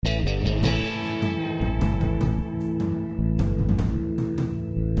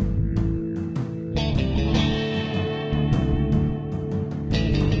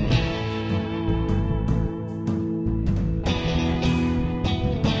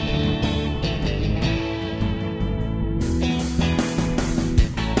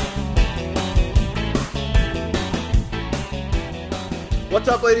What's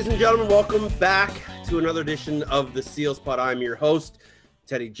up, ladies and gentlemen? Welcome back to another edition of the Seal Spot. I'm your host,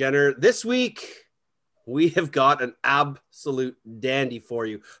 Teddy Jenner. This week, we have got an absolute dandy for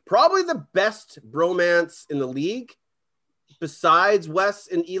you. Probably the best bromance in the league, besides Wes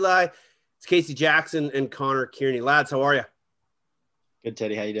and Eli. It's Casey Jackson and Connor Kearney. Lads, how are you? Good,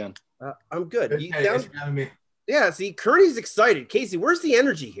 Teddy. How you doing? I'm good. Thanks for having me. Yeah, see, Kearney's excited. Casey, where's the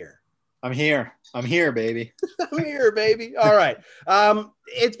energy here? I'm here, baby. I'm here, baby. All right.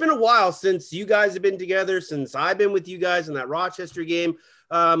 It's been a while since you guys have been together, since I've been with you guys in that Rochester game.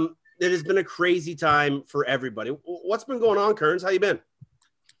 It has been a crazy time for everybody. What's been going on, Kearns? How you been?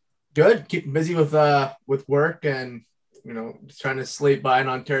 Good. Keeping busy with work and, just trying to slate by in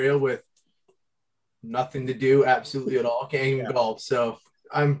Ontario with nothing to do absolutely at all. Can't even golf. So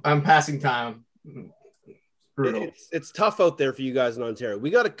I'm passing time. Brutal. It's tough out there for you guys in Ontario. We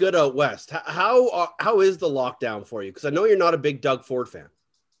got it good out west. How is the lockdown for you? Because I know you're not a big Doug Ford fan.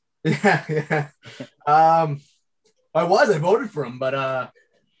 Yeah. I voted for him, but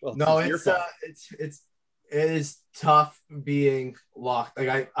no, it is tough being locked.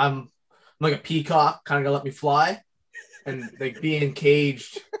 Like I'm like a peacock, kind of gonna let me fly, and like being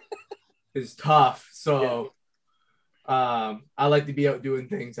caged is tough. So I like to be out doing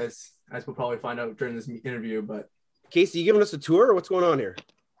things as we'll probably find out during this interview. But Casey, you giving us a tour or what's going on here?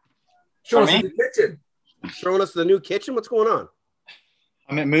 Showing us the kitchen. Showing us the new kitchen. What's going on?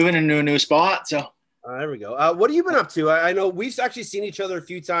 I'm moving into a new spot. So there we go. What have you been up to? I know we've actually seen each other a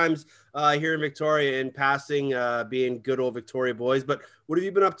few times here in Victoria in passing, being good old Victoria boys. But what have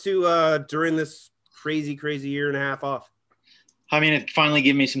you been up to during this crazy year and a half off? I mean, it finally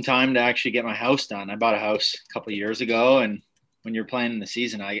gave me some time to actually get my house done. I bought a house a couple of years ago, and when you're playing in the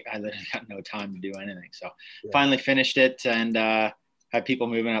season, I literally got no time to do anything. So finally finished it and had people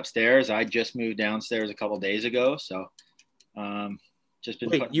moving upstairs. I just moved downstairs a couple of days ago. So just been.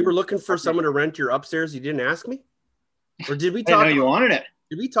 Wait, you were looking for someone to rent your upstairs? You didn't ask me? Or did we talk? I know you wanted it.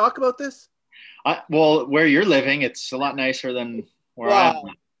 Did we talk about this? Well, where you're living, it's a lot nicer than where I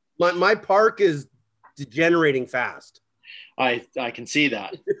am. My park is degenerating fast. I can see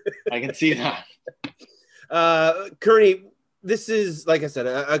that. I can see that. Kearney, this is, like I said,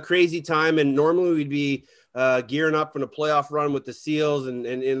 a crazy time, and normally we'd be gearing up for a playoff run with the Seals and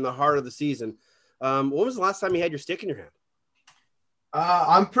in the heart of the season. When was the last time you had your stick in your hand?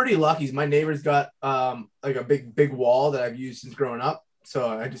 I'm pretty lucky. My neighbor's got like a big wall that I've used since growing up. So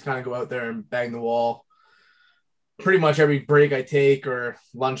I just kind of go out there and bang the wall pretty much every break I take or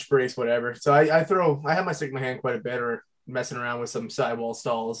lunch breaks, whatever. So I have my stick in my hand quite a bit, or messing around with some sidewall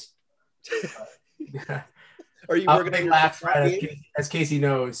stalls. Yeah. Are you working on your as Casey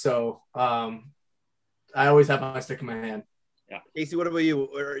knows? So I always have my stick in my hand. Yeah. Casey, what about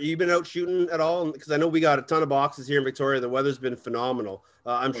you? Are you been out shooting at all? Because I know we got a ton of boxes here in Victoria. The weather's been phenomenal.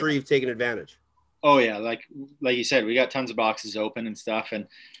 I'm sure you've taken advantage. Oh yeah, like you said, we got tons of boxes open and stuff, and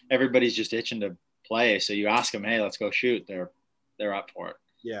everybody's just itching to play. So you ask them, hey, let's go shoot. They're up for it.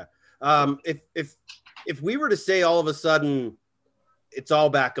 Yeah. If we were to say all of a sudden it's all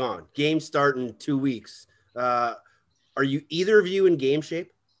back on, games start in 2 weeks, are you either of you in game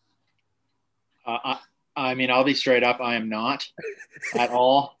shape? I mean, I'll be straight up. I am not at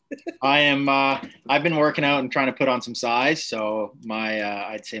all. I am. I've been working out and trying to put on some size. So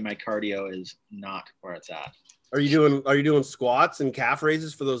I'd say my cardio is not where it's at. Are you doing squats and calf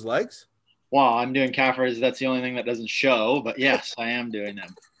raises for those legs? Well, I'm doing calf raises. That's the only thing that doesn't show. But yes, I am doing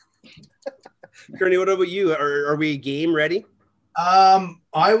them. Kearney, what about you? Are we game ready? I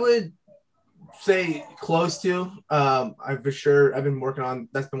would say close to. I've been working on.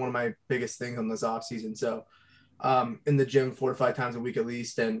 That's been one of my biggest things on this off season. So, in the gym 4 to 5 times a week at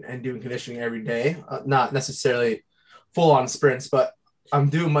least, and doing conditioning every day. Not necessarily full on sprints, but I'm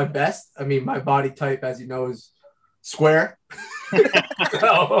doing my best. I mean, my body type, as you know, is square.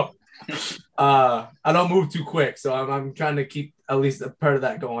 So, I don't move too quick, so I'm trying to keep at least a part of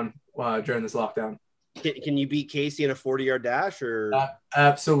that going during this lockdown. Can you beat Casey in a 40-yard dash or?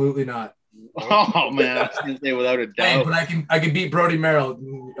 Absolutely not. Oh man, I was gonna say without a doubt. Hey, but I can beat Brody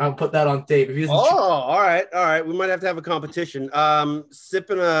Merrill. I'll put that on tape. If he all right. We might have to have a competition.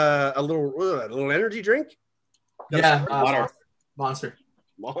 Sipping a little energy drink. Yeah, Monster.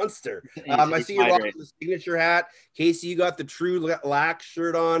 I see you're rocking the signature hat. Casey, you got the True Lax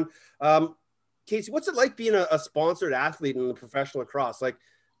shirt on. Casey, what's it like being a sponsored athlete in the professional lacrosse? Like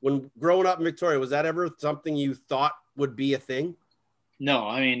when growing up in Victoria, was that ever something you thought would be a thing? No,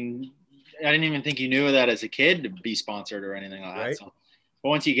 I mean, I didn't even think you knew that as a kid to be sponsored or anything like that. Right. So, but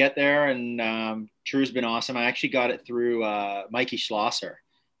once you get there, and True's been awesome. I actually got it through Mikey Schlosser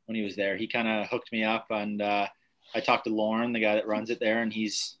when he was there. He kind of hooked me up, and I talked to Lauren, the guy that runs it there, and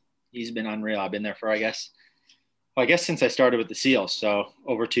he's been unreal. I've been there for, I guess since I started with the Seals, so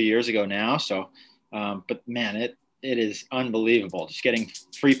over 2 years ago now. So, but man, it is unbelievable. Just getting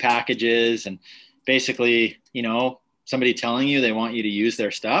free packages and basically, somebody telling you they want you to use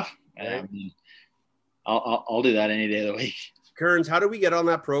their stuff. Right. I'll do that any day of the week. Kearns, how do we get on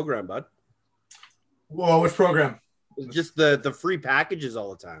that program, bud? Whoa, which program? Just the free packages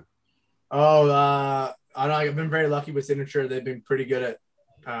all the time. Oh, I don't know. I've been very lucky with Signature. They've been pretty good at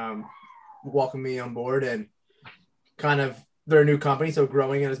welcoming me on board, and kind of they're a new company, so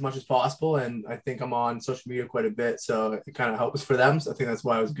growing it as much as possible. And I think I'm on social media quite a bit, so it kind of helps for them. So I think that's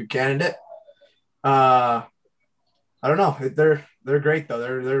why I was a good candidate. I don't know. They're great though.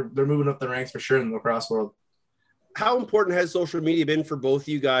 They're moving up the ranks for sure in the lacrosse world. How important has social media been for both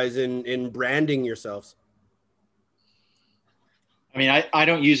you guys in branding yourselves? I mean, I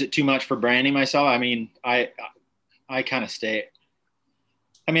don't use it too much for branding myself. I mean, I kind of stay.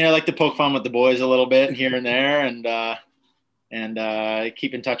 I mean, I like to poke fun with the boys a little bit here and there, and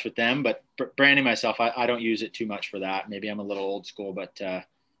keep in touch with them. But branding myself, I don't use it too much for that. Maybe I'm a little old school, but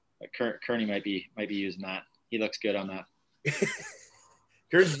Kearney might be using that. He looks good on that.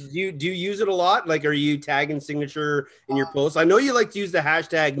 Kearns, do you use it a lot? Like, are you tagging Signature in your posts? I know you like to use the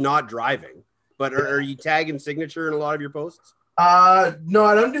hashtag not driving, but are you tagging Signature in a lot of your posts? No,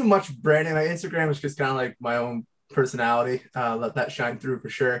 I don't do much branding. My Instagram is just kind of like my own personality. Let that shine through for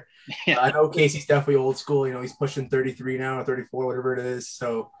sure. Yeah. I know Casey's definitely old school. He's pushing 33 now or 34, whatever it is.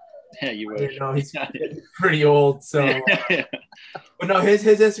 So yeah, you wish. He's pretty old. So, Yeah. But no, his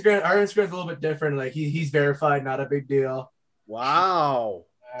Instagram, our Instagram is a little bit different. Like he's verified, not a big deal. Wow.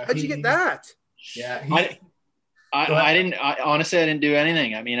 How'd you get that? Yeah. I didn't. Honestly, I didn't do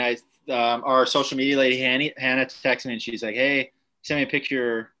anything. I mean, our social media lady Hannah texted me and she's like, "Hey, send me a picture of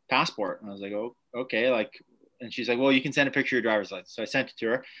your passport." And I was like, "Oh, okay." And she's like, "Well, you can send a picture of your driver's license." So I sent it to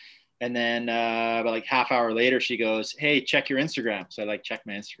her, and then about like half hour later, she goes, "Hey, check your Instagram." So I check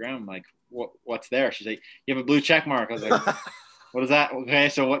my Instagram. I'm like, "What's there?" She's like, "You have a blue check mark." I was like, "What is that?" Okay,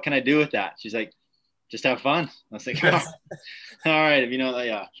 so what can I do with that? She's like, "Just have fun." I was like, "Oh, all right, if you know that,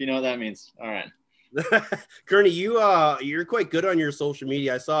 yeah, if you know what that means, all right." Kearney, you're quite good on your social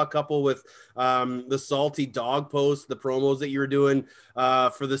media. I saw a couple with the salty dog posts, the promos that you were doing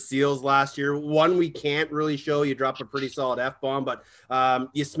for the Seals last year. One we can't really show. You dropped a pretty solid F-bomb, but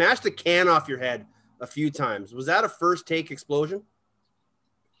you smashed a can off your head a few times. Was that a first take explosion?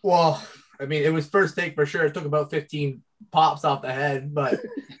 Well, I mean, it was first take for sure. It took about 15 pops off the head, but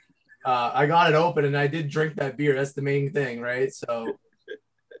I got it open and I did drink that beer. That's the main thing, right? So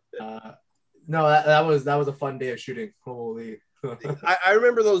no, that was a fun day of shooting. Holy. I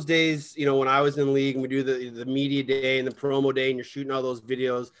remember those days, when I was in league and we do the media day and the promo day and you're shooting all those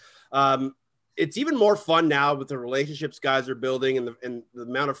videos. It's even more fun now with the relationships guys are building and the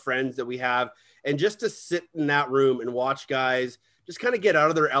amount of friends that we have. And just to sit in that room and watch guys just kind of get out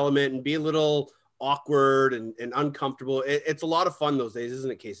of their element and be a little awkward and uncomfortable. It's a lot of fun those days,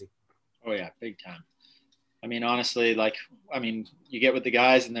 isn't it, Casey? Oh yeah, big time. I mean, honestly, you get with the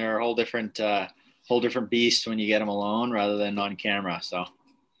guys and they're a whole different beast when you get them alone rather than on camera. So,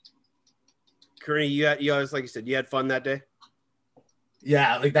 Kearney, you always, like you said, you had fun that day.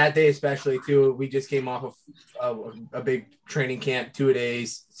 Yeah, like that day especially too. We just came off of a big training camp, 2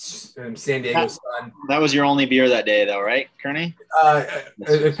 days in San Diego sun. That was your only beer that day, though, right, Kearney?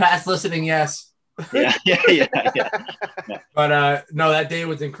 Past listening, yes. Yeah. But no, that day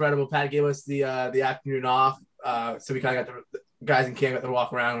was incredible. Pat gave us the afternoon off, so we kind of got the guys in camp got to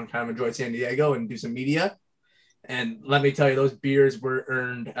walk around and kind of enjoy San Diego and do some media. And let me tell you, those beers were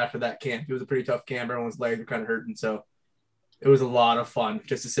earned after that camp. It was a pretty tough camp. Everyone's legs were kind of hurting, so it was a lot of fun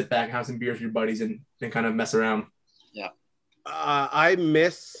just to sit back and have some beers with your buddies and kind of mess around. Yeah, I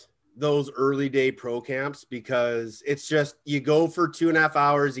miss those early day pro camps because it's just you go for 2.5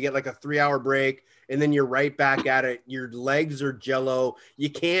 hours, you get like a 3-hour break, and then you're right back at it. Your legs are jello. You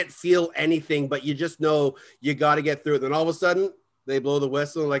can't feel anything, but you just know you got to get through it. Then all of a sudden they blow the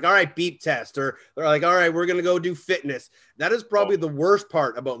whistle, like, all right, beep test, or they're like, all right, we're going to go do fitness. That is probably the worst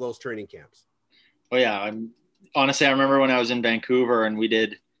part about those training camps. Oh yeah. Honestly, I remember when I was in Vancouver and we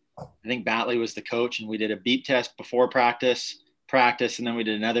did, I think Batley was the coach, and we did a beep test before practice, and then we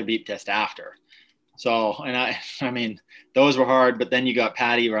did another beep test after. So, and I mean, those were hard, but then you got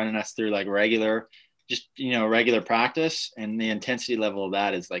Patty running us through like regular practice, and the intensity level of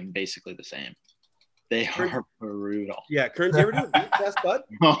that is like basically the same. They are brutal. Yeah. Kearns, you ever do a beep test, bud?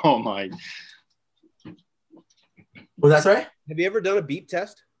 Oh my. Was that sorry? Have you ever done a beep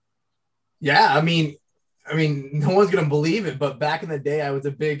test? Yeah, I mean, I mean, no one's gonna believe it, but back in the day, I was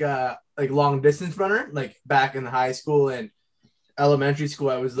a big like long distance runner. Like back in high school and elementary school,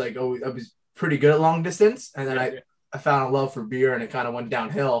 I was like, I was pretty good at long distance, and then I found a love for beer, and it kind of went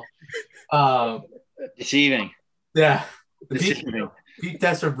downhill. Deceiving. Yeah, Deceiving. peak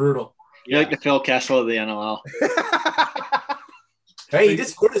tests are brutal. You're like the Phil Kessel of the NLL. Hey, he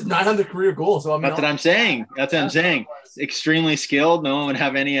just scored his 900th career goal. So That's what I'm saying. Extremely skilled. No one would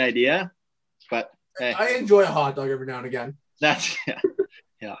have any idea. But hey, I enjoy a hot dog every now and again. That's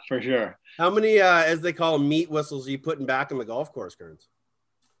yeah, for sure. How many, as they call them, meat whistles are you putting back on the golf course, Kearns?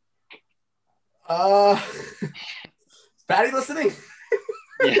 Is Patty listening?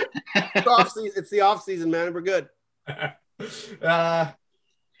 Yeah. It's the off season, man. We're good.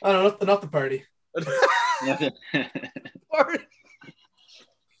 I don't know, enough to party.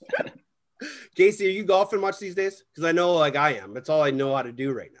 Casey, are you golfing much these days? Because I know, like I am. That's all I know how to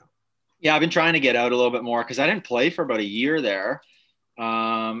do right now. Yeah, I've been trying to get out a little bit more because I didn't play for about a year there.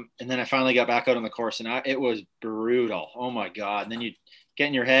 And then I finally got back out on the course, and it was brutal. Oh, my God. And then you get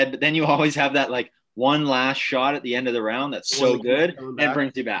in your head, but then you always have that, like, one last shot at the end of the round that's so good, and it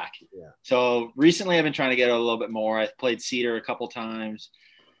brings you back. Yeah. So recently I've been trying to get out a little bit more. I've played Cedar a couple times.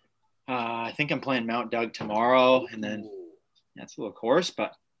 I think I'm playing Mount Doug tomorrow, and then that's a little course,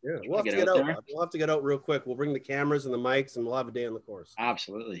 but yeah, we'll have to get out. We'll have to get out real quick. We'll bring the cameras and the mics, and we'll have a day on the course.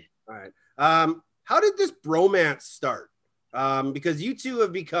 Absolutely. All right. How did this bromance start? Because you two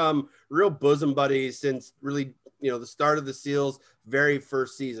have become real bosom buddies since really, the start of the Seals' very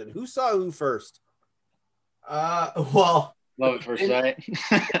first season. Who saw who first? Well, love it first sight.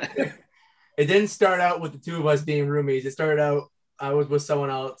 It didn't start out with the two of us being roommates. It started out I was with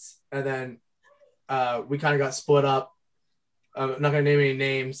someone else, and then we kind of got split up. I'm not gonna name any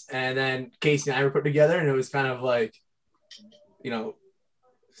names, and then Casey and I were put together, and it was kind of like,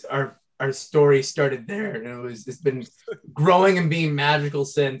 our story started there, and it's been growing and being magical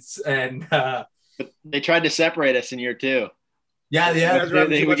since. And but they tried to separate us in year two. Yeah.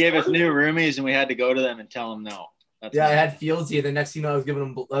 They gave us new roomies, and we had to go to them and tell them no. I had Fieldsy, and the next thing you know, I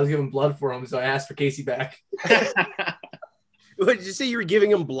was giving blood for him, so I asked for Casey back. What did you say? You were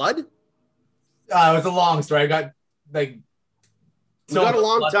giving him blood? It was a long story. I got we got a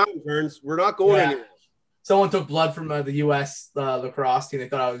long time, Kearns. We're not going anywhere. Someone took blood from the U.S. Lacrosse team. They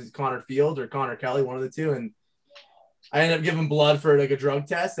thought I was Connor Field or Connor Kelly, one of the two, and I ended up giving blood for like a drug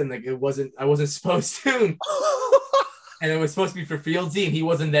test, and like I wasn't supposed to. And it was supposed to be for Fieldsy, and he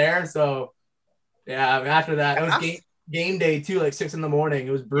wasn't there. So, yeah, after that, it was game day too, like 6 a.m. It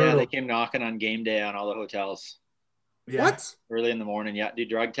was brutal. Yeah, they came knocking on game day on all the hotels. Yeah. What? Early in the morning, yeah, do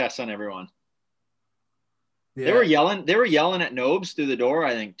drug tests on everyone. Yeah. They were yelling at Nobes through the door,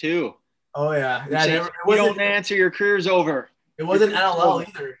 I think, too. Oh yeah. Saying, you don't answer, your career's over. It wasn't NLL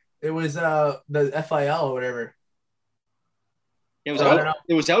either. It was the FIL or whatever. It was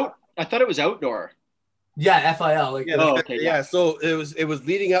out. I thought it was outdoor. Yeah, FIL. Yeah. So it was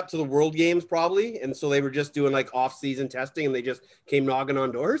leading up to the World Games probably, and so they were just doing like off-season testing, and they just came knocking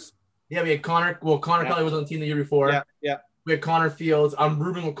on doors. Yeah, we had Connor. Well, Connor Kelly was on the team the year before. Yeah. We had Connor Fields. I'm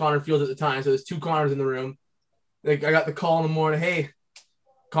rooming with Connor Fields at the time, so there's 2 Connors in the room. Like I got the call in the morning. Hey,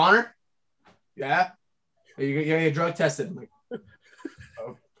 Connor. Yeah. You get drug tested. I'm like,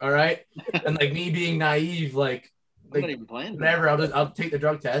 oh, all right. And like me being naive, like I'm not even playing. Whatever. I'll take the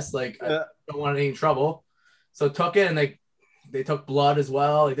drug test. Like I don't want any trouble. So took it, and they took blood as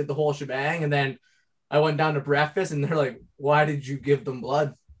well. They did the whole shebang, and then I went down to breakfast, and they're like, "Why did you give them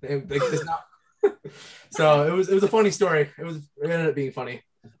blood?" It's not. So it was a funny story. It ended up being funny.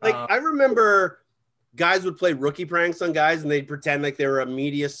 Like I remember guys would play rookie pranks on guys, and they'd pretend like they were a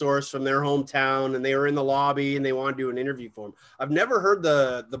media source from their hometown, and they were in the lobby and they wanted to do an interview for them. I've never heard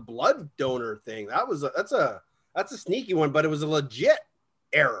the blood donor thing. That's a sneaky one, but it was a legit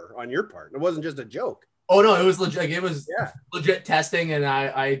error on your part. It wasn't just a joke. Oh no, it was legit. It was legit testing, and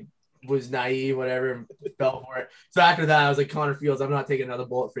I was naive, whatever, and fell for it. So after that, I was like, Connor Fields, I'm not taking another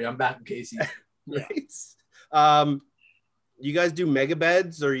bullet for you. I'm back in Casey. Right. You guys do mega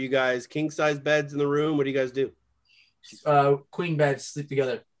beds, or you guys king size beds in the room? What do you guys do? Queen beds sleep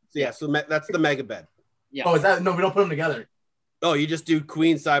together. So that's the mega bed. Yeah. Oh, is that no? We don't put them together. Oh, you just do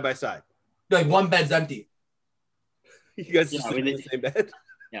queen side by side. Like one bed's empty. You guys just sleep in the same bed.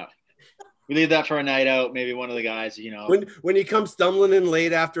 Yeah. We leave that for a night out. Maybe one of the guys, When you come stumbling in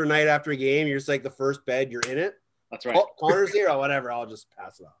late after a night after a game, you're just like the first bed, you're in it. That's right. Oh, Connor's here or whatever. I'll just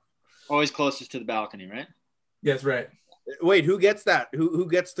pass it off. Always closest to the balcony, right? Yes, right. Wait, who gets that? Who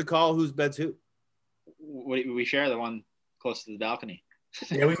gets to call whose bed's who? We share the one close to the balcony.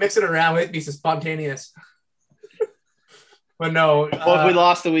 Yeah, we mix it around. It be spontaneous. But no. Well, if we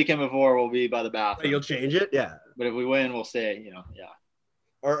lost the weekend before, we'll be by the bathroom. You'll change it, yeah. But if we win, we'll stay. Yeah.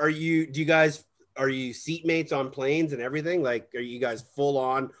 Are you seatmates on planes and everything? Like, are you guys full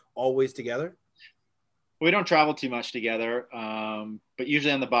on always together? We don't travel too much together, but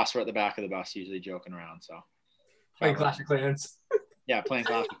usually on the bus, we're at the back of the bus, usually joking around. So playing Clash of Clans. Yeah, playing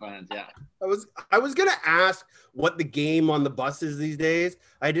Clash of Clans. Yeah. I was gonna ask what the game on the bus is these days.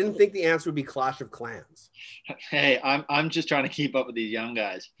 I didn't think the answer would be Clash of Clans. Hey, I'm just trying to keep up with these young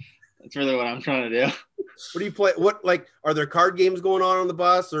guys. That's really what I'm trying to do. What do you play? What, like, are there card games going on the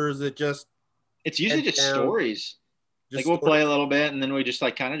bus, or is it just? It's usually just stories. Like we'll play a little bit, and then we just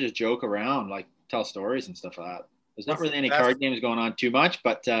like kind of just joke around, like tell stories and stuff like that. There's not really any card games going on too much,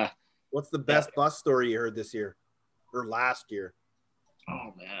 but what's the best bus story you heard this year or last year?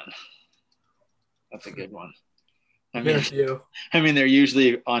 Oh man, that's a good one. I mean, they're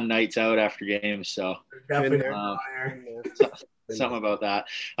usually on nights out after games, so Something about that.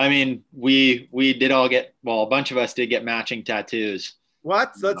 I mean, we did all get, well, a bunch of us did get matching tattoos.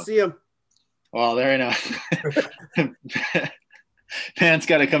 What? Let's see them. Well, there you know. Pants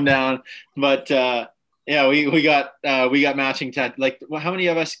got to come down, but yeah, we got matching tattoos. Like, well, how many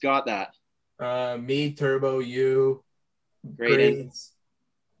of us got that? Me, Turbo, you, Grades.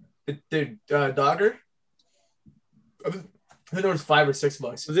 The Dogger. I think there was 5 or 6 of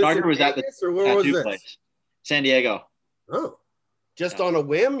us. Dogger was at the tattoo place, San Diego. Oh, just on a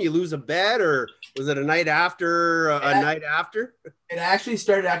whim, you lose a bet, or was it a night after? Night after? It actually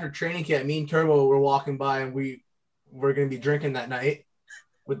started after training camp. Me and Turbo were walking by, and we were going to be drinking that night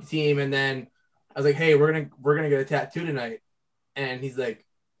with the team. And then I was like, "Hey, we're gonna get a tattoo tonight." And he's like,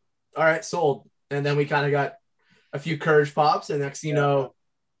 "All right, sold." And then we kind of got a few courage pops, and next thing you know,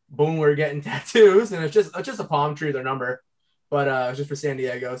 boom, we're getting tattoos. And it's just a palm tree, their number, but it's just for San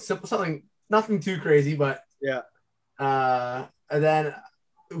Diego. Simple, something, nothing too crazy, but yeah. And then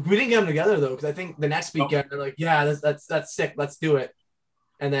we didn't get them together though, because I think the next weekend they're like, "Yeah, that's sick. Let's do it."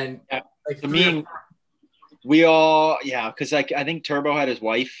 And then like we all because like I think Turbo had his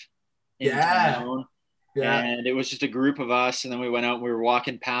wife in town, and it was just a group of us, and then we went out and we were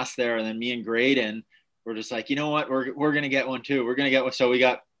walking past there, and then me and Graydon were just like, you know what, we're gonna get one too. We're gonna get one. So we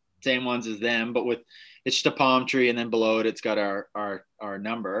got same ones as them, but with it's just a palm tree, and then below it, it's got our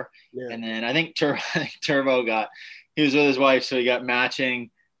number. Yeah. And then I think Turbo he was with his wife, so he got matching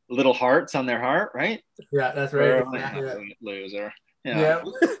little hearts on their heart, right? Yeah, that's right. Loser. Yeah.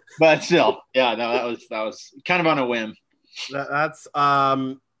 But still, no, that was kind of on a whim. That's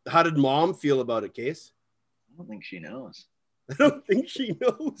how did Mom feel about it, Case? I don't think she knows. I don't think she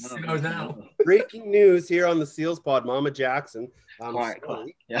knows. She knows now. Breaking news here on the Seals Pod, Mama Jackson.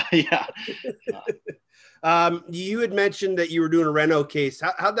 Yeah. You had mentioned that you were doing a reno case.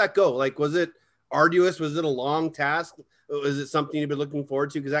 How'd that go? Like, was it arduous? Was it a long task? Was it something you've been looking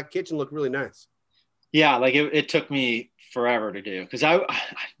forward to? Because that kitchen looked really nice. Yeah, like it took me forever to do, because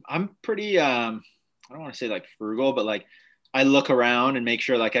I'm pretty I don't want to say like frugal, but like I look around and make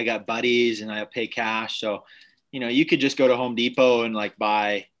sure like I got buddies and I pay cash. So, you could just go to Home Depot and like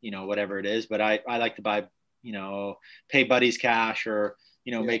buy, whatever it is, but I like to buy, pay buddies cash, or,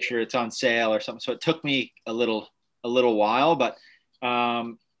 make sure it's on sale or something. So it took me a little while, but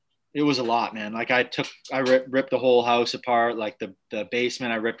it was a lot, man. Like I ripped the whole house apart, like the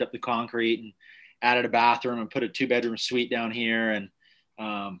basement, I ripped up the concrete and added a bathroom and put a 2-bedroom suite down here. And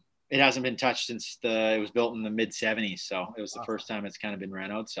it hasn't been touched since it was built in the mid 70s. So it was the first time it's kind of been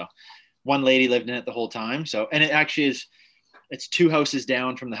renovated. So one lady lived in it the whole time. So, and it actually it's 2 houses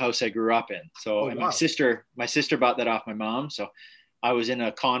down from the house I grew up in. So my sister bought that off my mom. So I was in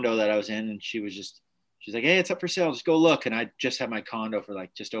a condo that I was in, and she's like, "Hey, it's up for sale. Just go look." And I just had my condo for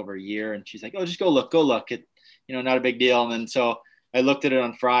like just over a year. And she's like, "Oh, just go look. It, not a big deal." And then so I looked at it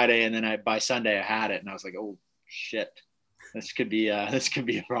on Friday, and then by Sunday I had it, and I was like, "Oh shit, this could be a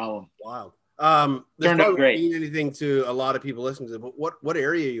problem." Wow. Turned out great. Mean anything to a lot of people listening to it, but what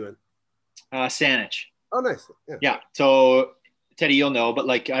area are you in? Saanich. Oh, nice. Yeah. So Teddy, you'll know, but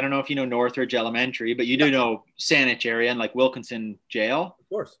like, I don't know if you know Northridge Elementary, but you do know Saanich area and like Wilkinson Jail. Of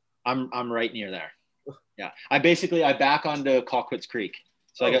course. I'm right near there. Yeah. I back onto Colquitt's Creek.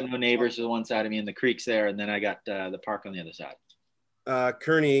 So I got no neighbors to one side of me, and the creek's there. And then I got the park on the other side.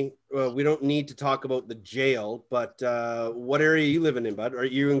 Kearney, we don't need to talk about the jail, but what area are you living in, bud? Are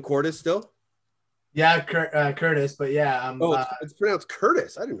you in Cordis still? Yeah, Curtis, but yeah. It's pronounced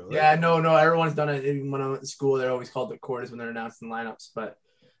Curtis. I didn't know that. Yeah, no, everyone's done it. Even when I went to school, they're always called it Cordis when they're announcing lineups. But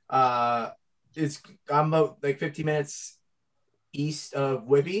I'm about like 50 minutes east of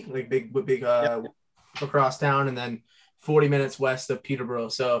Whitby, like big across town, and then 40 minutes west of Peterborough.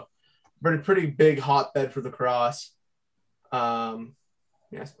 So pretty big hotbed for lacrosse.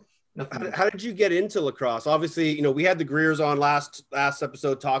 Yes. How did you get into lacrosse? Obviously, we had the Greers on last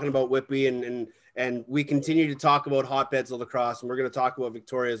episode talking about Whitby, and we continue to talk about hotbeds of lacrosse, and we're going to talk about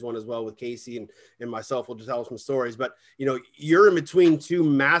Victoria's one as well with Casey and myself. We'll just tell some stories. But you're in between two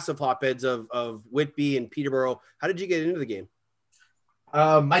massive hotbeds of Whitby and Peterborough. How did you get into the game?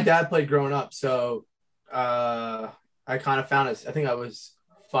 My dad played growing up, so I kind of found it. I think I was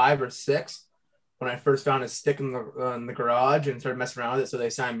 5 or 6 when I first found a stick in the garage and started messing around with it. So they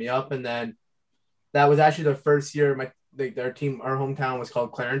signed me up, and then that was actually the first year their team, our hometown was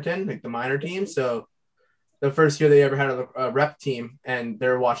called Clarington, like the minor team. So the first year they ever had a rep team, and they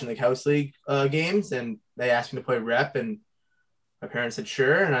were watching like house league games, and they asked me to play rep, and my parents said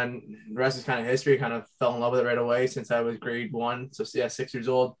sure, and then the rest is kind of history. I kind of fell in love with it right away since I was grade 1, so yeah, 6 years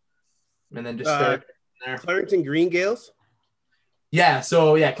old, and then just started there. Clarington Green Gales. Yeah,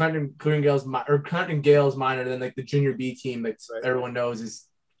 so yeah, Clarington Gales minor, then like the junior B team that everyone knows is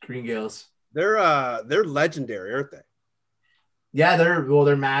Green Gales. They're legendary, aren't they? Yeah,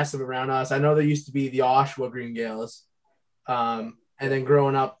 they're massive around us. I know there used to be the Oshawa Green Gales, and then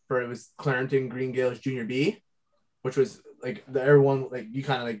growing up, it was Clarington Green Gales Junior B, which was like everyone like you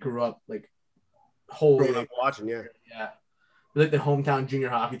kind of like grew up like wholly like, watching, yeah, like the hometown junior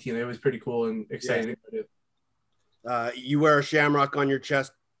hockey team. It was pretty cool and exciting. Yeah. You wear a shamrock on your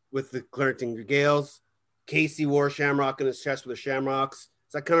chest with the Clarington Gales. Casey wore a shamrock on his chest with the Shamrocks.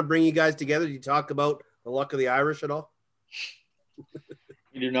 Does that kind of bring you guys together? Do you talk about the luck of the Irish at all?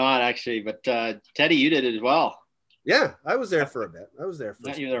 We do not actually, but Teddy, you did it as well. Yeah, I was there for a bit. You were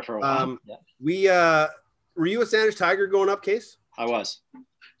there for a while. Were you a Sandwich Tiger growing up, Case? I was.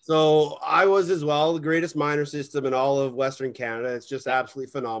 So I was as well. The greatest minor system in all of Western Canada. It's just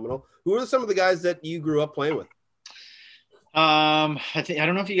absolutely phenomenal. Who are some of the guys that you grew up playing with? I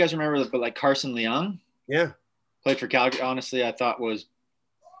don't know if you guys remember, but like Carson Leung. Yeah. Played for Calgary. Honestly, I thought was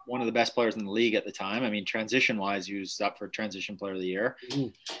one of the best players in the league at the time. I mean, transition-wise, he was up for Transition Player of the Year. Mm-hmm.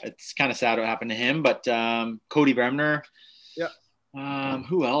 It's kind of sad what happened to him, but Cody Bremner. Yeah.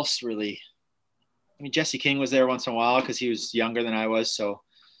 Who else really? I mean, Jesse King was there once in a while because he was younger than I was. So,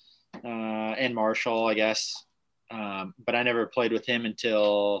 and Marshall, I guess. But I never played with him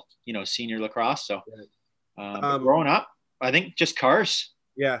until, senior lacrosse. So growing up, I think just Cars.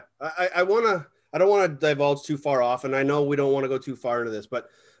 Yeah. I don't want to divulge too far off, and I know we don't want to go too far into this, but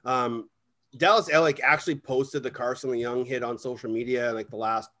Dallas Ellick actually posted the Carson Leung hit on social media in like the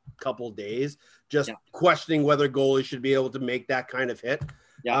last couple of days, just questioning whether goalies should be able to make that kind of hit.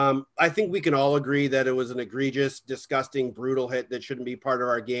 Yeah. I think we can all agree that it was an egregious, disgusting, brutal hit that shouldn't be part of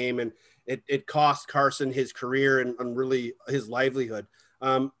our game, and it cost Carson his career and really his livelihood.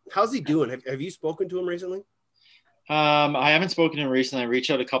 How's he doing? Have you spoken to him recently? I haven't spoken to him recently. I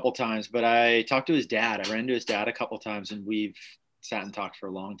reached out a couple times, but I talked to his dad. I ran into his dad a couple times, and we've sat and talked for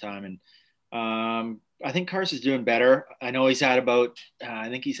a long time. And I think Carson's doing better. I know he's had about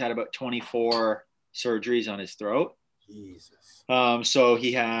 24 surgeries on his throat. Jesus. So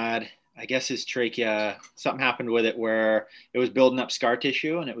he had, I guess his trachea, something happened with it where it was building up scar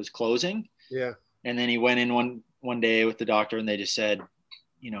tissue and it was closing. Yeah. And then he went in one day with the doctor, and they just said,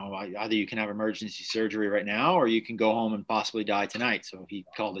 either you can have emergency surgery right now, or you can go home and possibly die tonight. So he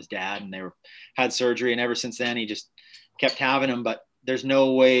called his dad, and they had surgery. And ever since then, he just kept having them. But there's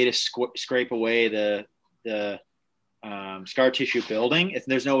no way to scrape away the scar tissue building.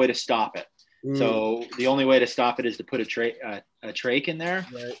 There's no way to stop it. So the only way to stop it is to put a trach in there.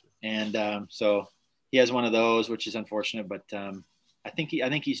 Right. And so he has one of those, which is unfortunate. But I think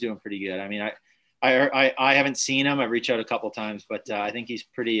he's doing pretty good. I mean, I haven't seen him. I've reached out a couple of times, but I think he's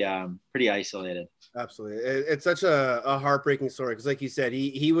pretty isolated. Absolutely. It's such a heartbreaking story because, like you said,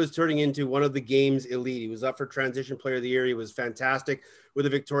 he was turning into one of the game's elite. He was up for Transition Player of the Year. He was fantastic with the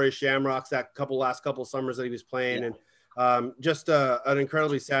Victoria Shamrocks that last couple summers that he was playing. Yeah. And just an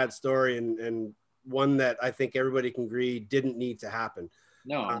incredibly sad story and one that I think everybody can agree didn't need to happen.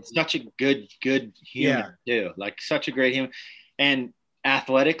 No, such a good human too. Like such a great human. And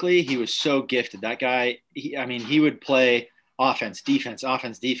athletically, he was so gifted. That guy, he would play offense, defense,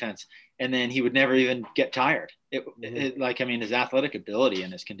 and then he would never even get tired. His athletic ability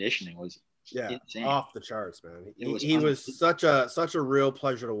and his conditioning was insane. Off the charts, man. He was such a real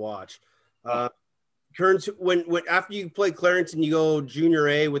pleasure to watch. Kearns, when after you played Clarington, you go Junior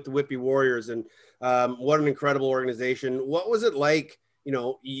A with the Whitby Warriors, and what an incredible organization. What was it like?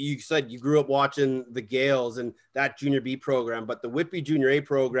 You said you grew up watching the Gales and that Junior B program, but the Whitby Junior A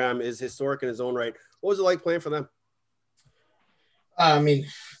program is historic in its own right. What was it like playing for them? I mean,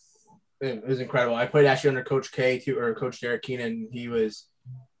 it was incredible. I played actually under Coach K too, or Coach Derek Keenan. He was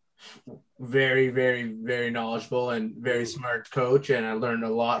very, very, very knowledgeable and very smart coach. And I learned a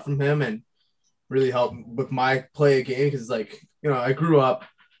lot from him and really helped with my play of game. Cause like, I grew up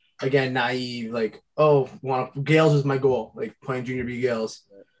again, naive, like, Gales was my goal, like playing junior B Gales.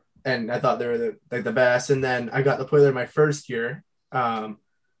 And I thought they were the best. And then I got to play there my first year,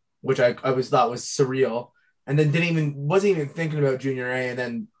 which I always thought was surreal. And then wasn't even thinking about junior A. And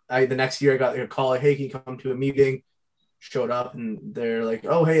then the next year I got a call, like, hey, can you come to a meeting? Showed up and they're like,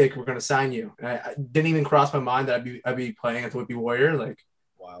 oh, hey, like, we're going to sign you. And I didn't even cross my mind that I'd be playing at the Whitby Warrior. Like,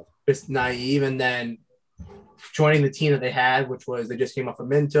 wow, just naive. And then joining the team that they had, which was, they just came off of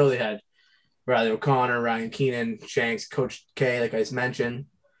Minto. They had Bradley O'Connor, Ryan Keenan, Shanks, Coach K, like I just mentioned.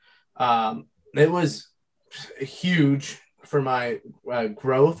 It was huge for my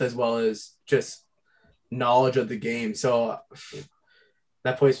growth as well as just knowledge of the game. So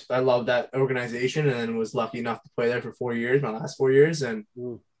that place, I love that organization, and then was lucky enough to play there for 4 years, my last 4 years. And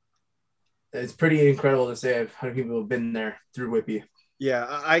it's pretty incredible to say how many people have been there through Whitby. Yeah,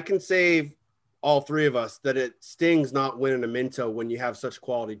 I can say all three of us that it stings not winning a Minto when you have such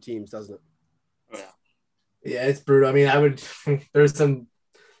quality teams, doesn't it? Yeah, it's brutal. I mean, there's some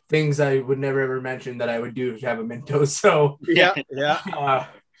things I would never ever mention that I would do to have a Minto. So yeah.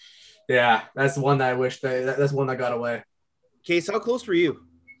 That's one that I wish that's one that got away. Case, how close were you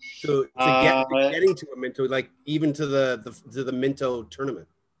to getting to a Minto, like even to the Minto tournament?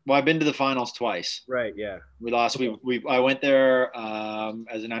 Well, I've been to the finals twice. Right. Yeah. We lost. I went there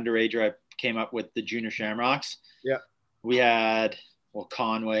as an underager. I came up with the Junior Shamrocks. Yeah. We had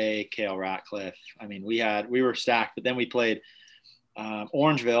Conway, Cale Ratcliffe. I mean, we were stacked. But then we played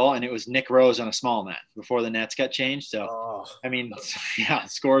Orangeville, and it was Nick Rose on a small net before the nets got changed. So I mean, yeah,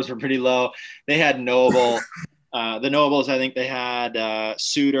 scores were pretty low. They had Noble. The Nobles, I think they had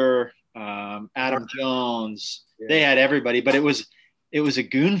Suter, Adam Jones. Yeah. They had everybody, but it was a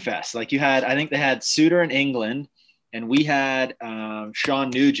goon fest. Like I think they had Suter in England, and we had Sean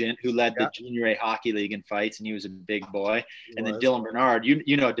Nugent, who led the Junior A Hockey League in fights, and he was a big boy. And then Dylan Bernard,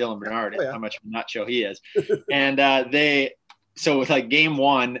 you know Dylan Bernard, how much of a nut show he is. And so with like game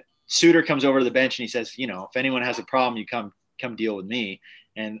one, Suter comes over to the bench and he says, if anyone has a problem, you come deal with me.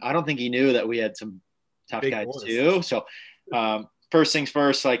 And I don't think he knew that we had some tough big guys boys too. So first things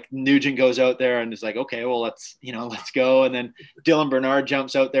first, like Nugent goes out there and is like, okay, well, let's go. And then Dylan Bernard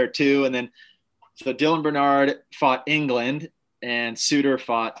jumps out there too. And then, so Dylan Bernard fought England and Suter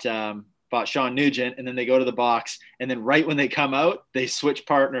fought Sean Nugent, and then they go to the box, and then right when they come out, they switch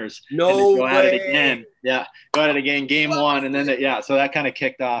partners. No go way. At it again. Yeah. Go at it again. Game one. And then so that kind of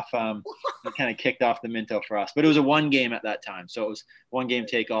kicked off, the Minto for us, but it was a one game at that time. So it was one game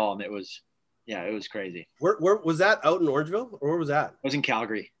take all. And it was crazy. Where was that, out in Orangeville, or where was that? It was in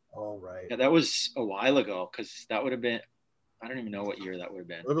Calgary. Oh, right. Yeah, that was a while ago, because that would have been, I don't even know what year that would have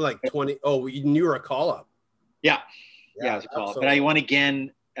been. It would have been like 20. Oh, you were a call up. Yeah, it was a call up. But I won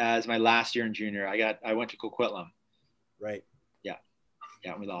again as my last year in junior. I went to Coquitlam. Right. Yeah,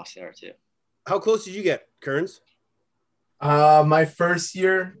 we lost there too. How close did you get, Kearns? My first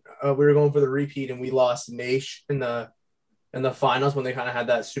year, we were going for the repeat, and we lost Naish in the finals when they kind of had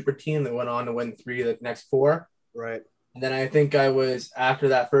that super team that went on to win 3 of the next 4. Right. And then I think I was, after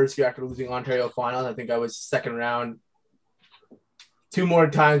that first year, after losing Ontario finals, I think I was second round. 2 more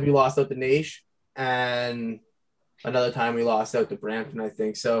times we lost out to Naish, and another time we lost out to Brampton, I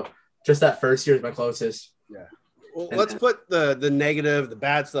think. So just that first year is my closest. Yeah. Well, let's put the negative, the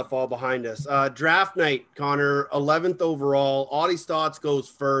bad stuff all behind us. Draft night, Connor, 11th overall. Audie Stotts goes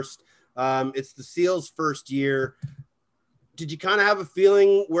first. It's the Seals' first year. Did you kind of have a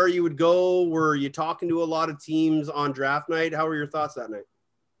feeling where you would go? Were you talking to a lot of teams on draft night? How were your thoughts that night?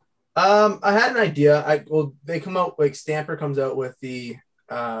 I had an idea. They come out, like Stamper comes out with the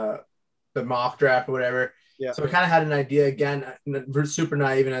mock draft or whatever. Yeah. So I kind of had an idea, again, super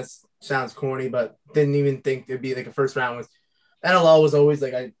naive, and it sounds corny, but didn't even think it'd be like a first round. NLL was always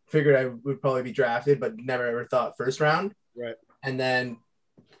like, I figured I would probably be drafted, but never ever thought first round. Right. And then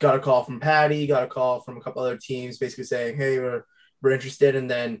got a call from Patty, got a call from a couple other teams basically saying, hey, we're interested. And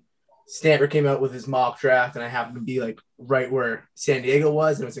then Stamper came out with his mock draft, and I happened to be like right where San Diego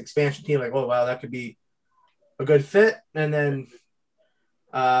was, and it was an expansion team. Like, oh, wow, that could be a good fit. And then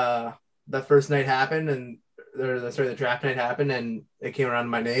the first night happened, and the draft night happened, and it came around to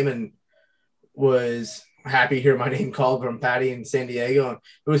my name, and was happy to hear my name called from Patty in San Diego. And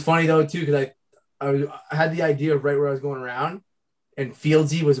it was funny though too, because I had the idea of right where I was going around, and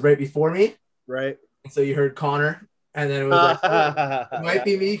Fieldsy was right before me. Right. And so you heard Connor, and then it was like, it might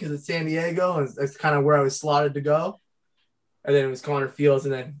be me because it's San Diego, and that's kind of where I was slotted to go. And then it was Connor Fields,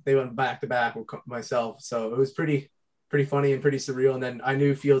 and then they went back to back with myself. So it was pretty funny and pretty surreal. And then I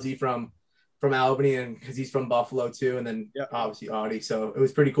knew Fieldsy from from Albany, and because he's from Buffalo too, and then Yeah. obviously Audie. So it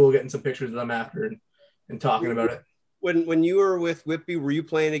was pretty cool getting some pictures of them after and talking about it. When you were with Whitby, were you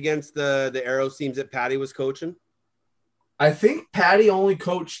playing against the Arrows teams that Patty was coaching? I think Patty only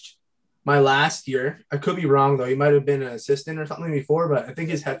coached my last year. I could be wrong though. He might have been an assistant or something before, but I think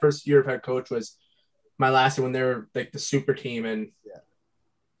his first year of head coach was my last year when they were like the super team, and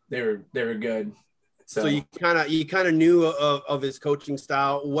they were good. So you kind of knew of his coaching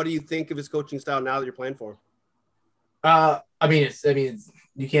style. What do you think of his coaching style now that you're playing for him? I mean,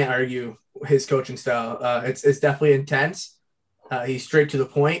 you can't argue his coaching style. It's definitely intense. He's straight to the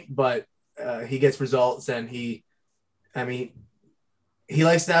point, but he gets results, and he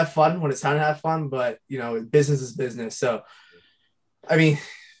likes to have fun when it's time to have fun. But business is business. So, I mean,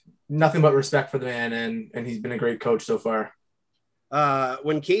 nothing but respect for the man, and he's been a great coach so far.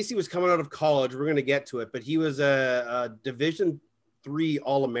 When Casey was coming out of college, we're going to get to it, but he was a Division III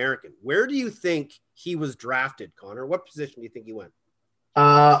All-American. Where do you think he was drafted, Connor? What position do you think he went?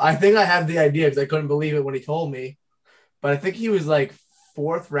 I think I have the idea because I couldn't believe it when he told me, but I think he was like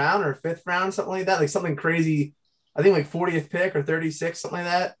 4th round or 5th round, something like that, like something crazy. I think like 40th pick or 36, something like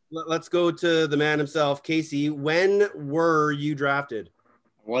that. Let's go to the man himself, Casey. When were you drafted?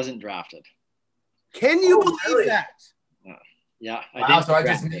 I wasn't drafted. Can you believe that? Yeah. I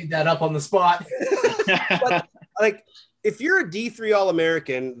just made that up on the spot. But, like, if you're a D3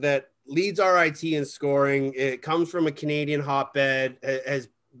 All-American that leads RIT in scoring, it comes from a Canadian hotbed, has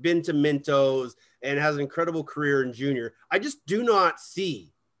been to Mintos, and has an incredible career in junior, I just do not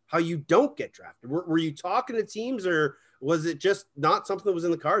see how you don't get drafted. Were you talking to teams, or was it just not something that was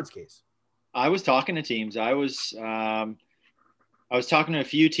in the cards, Case? I was talking to teams. I was talking to a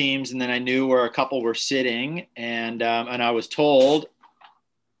few teams, and then I knew where a couple were sitting, and I was told,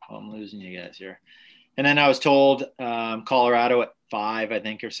 I'm losing you guys here. And then I was told Colorado at 5, I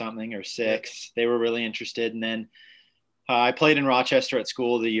think, or something, or 6. They were really interested. And then I played in Rochester at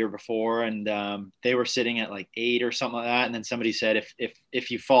school the year before, and they were sitting at like 8 or something like that. And then somebody said,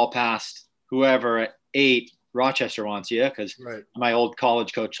 if you fall past whoever at 8, Rochester wants you, because my old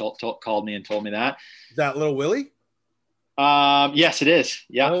college coach called me and told me that. Is that little Willie? Yes, it is.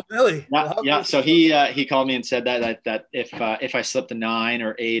 Yeah. Oh, really? Yeah. So he called me and said that if I slipped a 9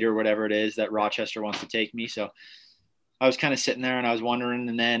 or 8 or whatever it is, that Rochester wants to take me. So I was kind of sitting there and I was wondering,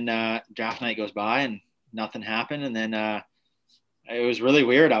 and then draft night goes by and nothing happened. And then it was really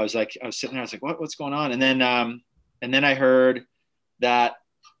weird. I was sitting there, I was like, what's going on? And then I heard that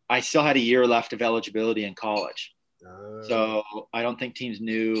I still had a year left of eligibility in college. So I don't think teams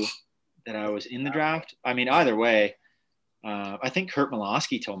knew that I was in the draft. I mean, either way, I think Kurt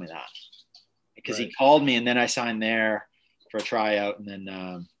Malosky told me that because he called me, and then I signed there for a tryout, and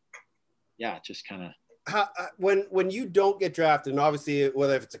then just kind of. When you don't get drafted, and obviously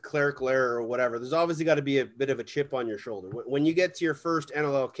whether if it's a clerical error or whatever, there's obviously got to be a bit of a chip on your shoulder. When you get to your first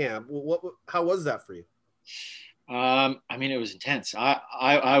NLL camp, how was that for you? I mean, it was intense.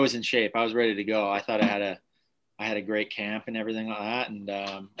 I was in shape. I was ready to go. I thought I had a great camp and everything like that,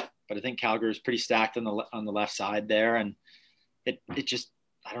 and but I think Calgary was pretty stacked on the left side there, and it just,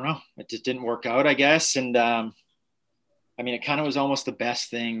 I don't know, it just didn't work out, I guess. And I mean, it kind of was almost the best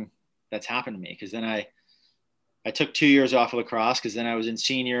thing that's happened to me, because then I took 2 years off of lacrosse, because then I was in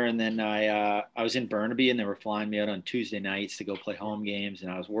senior, and then I was in Burnaby, and they were flying me out on Tuesday nights to go play home games,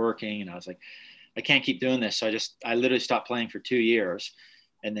 and I was working, and I was like, I can't keep doing this. So I literally stopped playing for 2 years.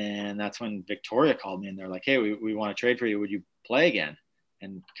 And then that's when Victoria called me, and they're like, hey, we want to trade for you. Would you play again?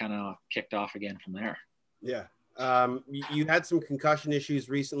 And kind of kicked off again from there. Yeah. You had some concussion issues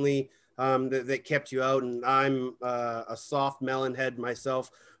recently that kept you out, and I'm a soft melon head myself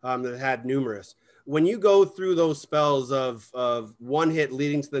that had numerous. When you go through those spells of one hit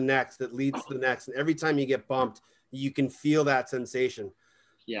leading to the next, that leads to the next, and every time you get bumped, you can feel that sensation.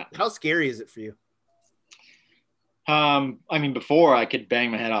 Yeah. How scary is it for you? I mean, before I could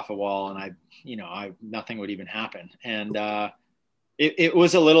bang my head off a wall and nothing would even happen. And it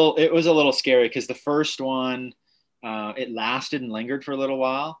was a little scary, because the first one, it lasted and lingered for a little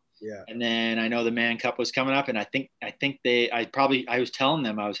while. Yeah. And then I know the Mann Cup was coming up, and I was telling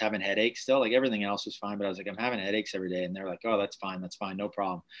them I was having headaches still, like everything else was fine, but I was like, I'm having headaches every day. And they're like, oh, that's fine. No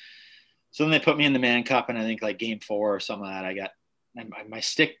problem. So then they put me in the Mann Cup, and I think like game 4 or something like that, my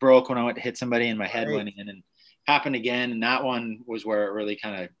stick broke when I went to hit somebody, and my head went in, and happened again. And that one was where it really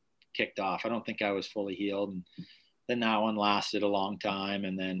kind of kicked off. I don't think I was fully healed. And then that one lasted a long time.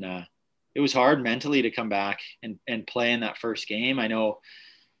 And then it was hard mentally to come back and play in that first game. I know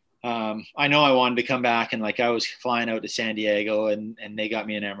I wanted to come back, and like I was flying out to San Diego, and they got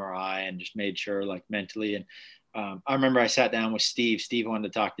me an MRI and just made sure, like, mentally. And I remember I sat down with Steve. Steve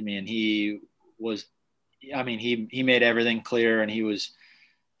wanted to talk to me, and he was, I mean, he made everything clear, and he was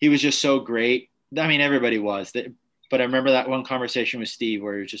just so great. I mean, everybody was, but I remember that one conversation with Steve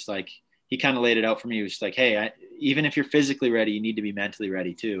where he was just like, he kind of laid it out for me. He was just like, hey, even if you're physically ready, you need to be mentally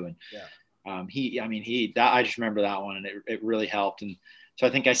ready too. And I just remember that one, and it really helped. And so I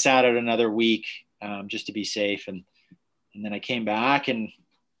think I sat out another week just to be safe. And then I came back, and,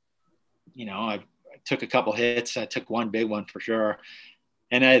 I took a couple hits. I took one big one for sure.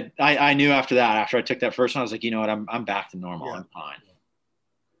 And I knew after I took that first one, I was like, you know what, I'm back to normal. Yeah. I'm fine.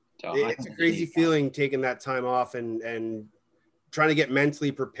 So it's a crazy feeling taking that time off and trying to get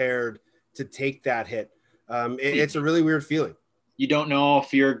mentally prepared to take that hit. It's a really weird feeling. You don't know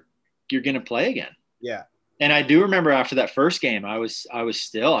if you're going to play again. Yeah. And I do remember after that first game, I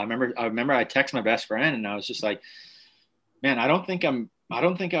remember I texted my best friend, and I was just like, man, I don't think I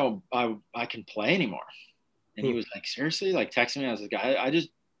can play anymore. And he was like, seriously? Like, texting me. I was like,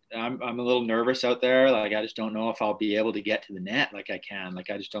 I'm a little nervous out there. Like, I just don't know if I'll be able to get to the net like I can. Like,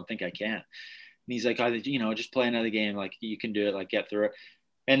 I just don't think I can. And he's like, just play another game. Like, you can do it. Like, get through it.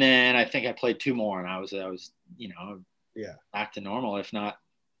 And then I think I played two more, and I was back to normal. If not,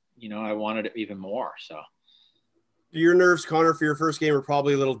 I wanted it even more. So your nerves, Connor, for your first game are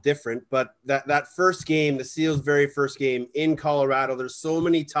probably a little different, but that first game, the Seals' very first game in Colorado, there's so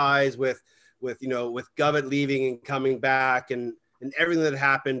many ties with Govett leaving and coming back and everything that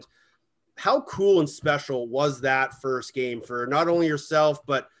happened. How cool and special was that first game for not only yourself,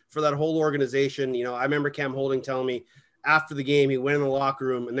 but for that whole organization? I remember Cam Holding telling me after the game, he went in the locker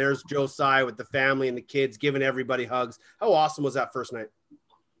room, and there's Joe Tsai with the family and the kids giving everybody hugs. How awesome was that first night?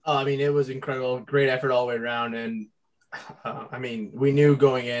 I mean, it was incredible. Great effort all the way around. And we knew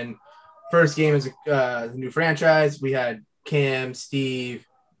going in, first game as a new franchise, we had Cam, Steve,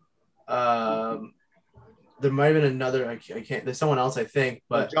 there might have been another. I can't. There's someone else, I think,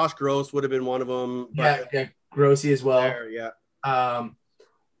 but Josh Gross would have been one of them. Yeah, Grossi as well. There, yeah.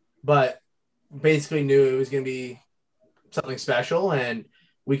 But basically knew it was going to be something special, and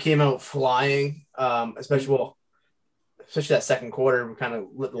we came out flying. Especially that second quarter, we kind of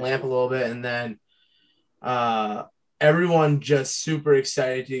lit the lamp a little bit, and then everyone just super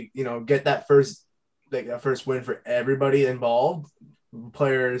excited to get that first win for everybody involved.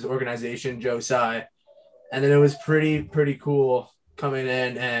 Players, organization, Joe Tsai. And then it was pretty cool coming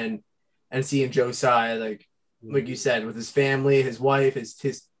in and seeing Joe Tsai, like you said, with his family, his wife, his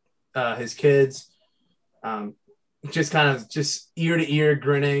kids, just kind of just ear to ear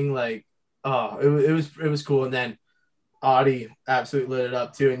grinning, like, oh, it was cool. And then Audie absolutely lit it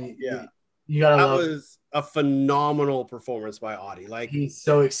up too. And you gotta love. That was a phenomenal performance by Audie. Like, he's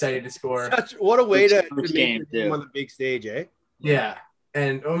so excited to score. What a way to make him on the big stage, eh? Yeah.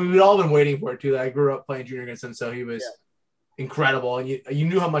 And we'd all been waiting for it too. I grew up playing junior against him, so he was incredible. And you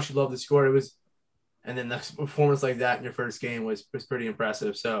knew how much he loved the score. And then the performance like that in your first game was pretty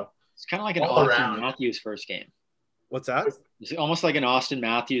impressive. So it's kind of like an Austin Matthews first game. What's that? It's almost like an Austin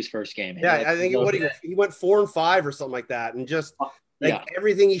Matthews first game. Yeah, I think he went 4-5 or something like that, and just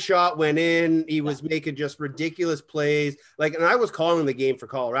everything he shot went in. He was making just ridiculous plays. And I was calling the game for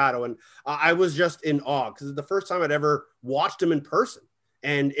Colorado, and I was just in awe because it's the first time I'd ever watched him in person.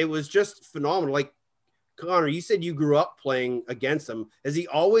 And it was just phenomenal. Like, Connor, you said you grew up playing against him. Has he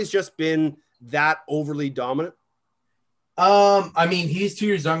always just been that overly dominant? He's 2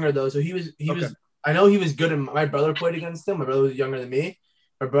 years younger though, so he was. I know he was good. My brother played against him. My brother was younger than me.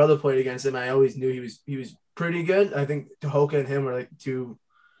 My brother played against him. I always knew he was pretty good. I think Tehoka and him were like two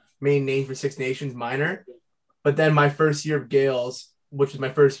main names for Six Nations minor. But then my first year of Gales, which was my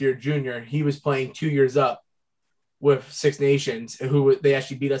first year junior, he was playing 2 years up with Six Nations, who they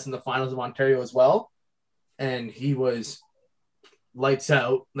actually beat us in the finals of Ontario as well. And he was lights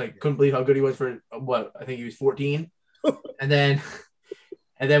out. Like, couldn't believe how good he was for I think he was 14. and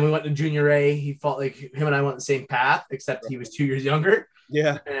then we went to junior A. He felt like him and I went the same path, except he was 2 years younger.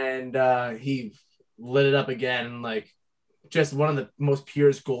 Yeah. And he lit it up again. Like, just one of the most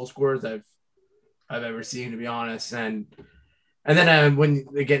purest goal scorers I've ever seen, to be honest. And then when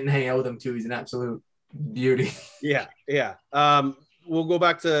they get and hang out with him too, he's an absolute beauty. Yeah. We'll go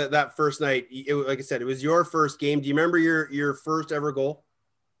back to that first night. Like I said, it was your first game. Do you remember your first ever goal?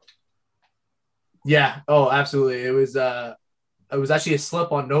 Yeah. Oh, absolutely. It was actually a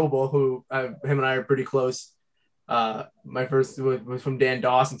slip on Noble, who him and I are pretty close. My first was from Dan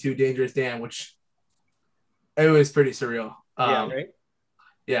Dawson to Dangerous Dan, which it was pretty surreal. Right.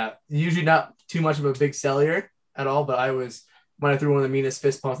 Yeah. Usually not too much of a big seller at all, but when I threw one of the meanest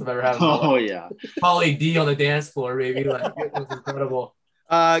fist pumps I've ever had. Oh, yeah. Pauly D on the dance floor, baby. Like, it was incredible.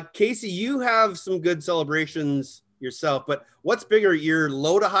 Casey, you have some good celebrations yourself, but what's bigger, your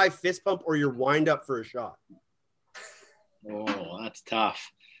low to high fist pump or your wind up for a shot? Oh, that's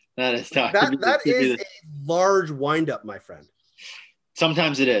tough. That is tough. That is a large wind up, my friend.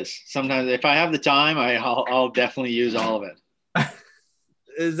 Sometimes it is. Sometimes if I have the time, I'll definitely use all of it.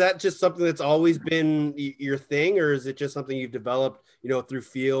 Is that just something that's always been your thing, or is it just something you've developed, through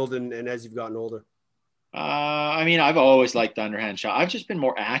field and as you've gotten older? I mean, I've always liked the underhand shot. I've just been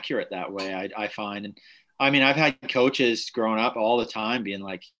more accurate that way, I find. And I mean, I've had coaches growing up all the time being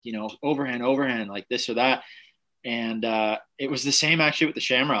like, overhand, like this or that. And it was the same actually with the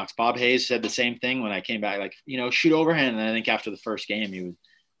Shamrocks. Bob Hayes said the same thing when I came back, like, shoot overhand. And I think after the first game,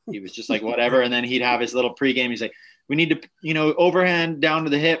 he was just like, whatever. And then he'd have his little pregame. He's like, we need to, overhand down to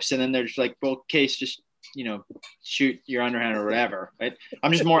the hips. And then they're just like, well, Case, just, shoot your underhand or whatever. Right.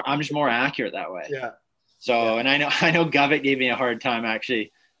 I'm just more accurate that way. Yeah. So, and I know Govett gave me a hard time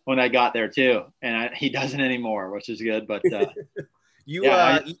actually when I got there too. And he doesn't anymore, which is good. But go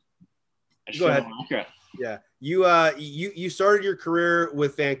ahead. Yeah. You started your career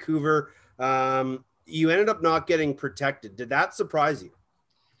with Vancouver. You ended up not getting protected. Did that surprise you?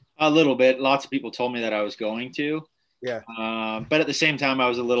 A little bit. Lots of people told me that I was going to. Yeah. But at the same time, I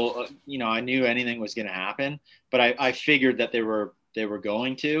was a little, I knew anything was going to happen, but I figured that they were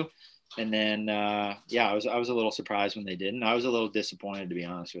going to. And then, I was a little surprised when they didn't. I was a little disappointed, to be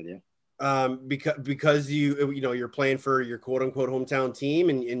honest with you. Because you're playing for your quote unquote hometown team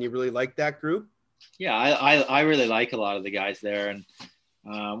and you really like that group. Yeah, I really like a lot of the guys there, and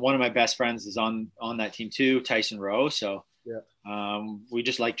one of my best friends is on that team too, Tyson Rowe. So we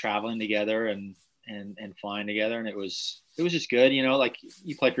just like traveling together and flying together, and it was just good, like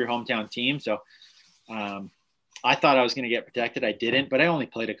you play for your hometown team. So I thought I was going to get protected. I didn't, but I only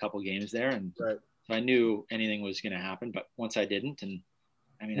played a couple games there, and so I knew anything was going to happen. But once I didn't, and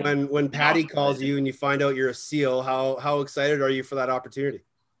I mean, when Patty calls you and you find out you're a SEAL, how excited are you for that opportunity?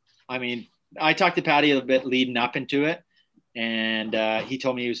 I mean, I talked to Patty a little bit leading up into it, and he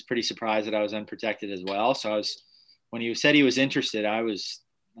told me he was pretty surprised that I was unprotected as well. So when he said he was interested,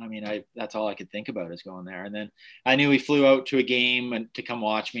 that's all I could think about is going there. And then I knew he flew out to a game and to come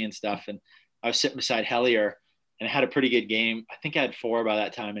watch me and stuff. And I was sitting beside Hellier and I had a pretty good game. I think I had 4 by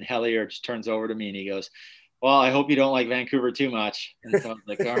that time. And Hellier just turns over to me and he goes, well, I hope you don't like Vancouver too much. And so I was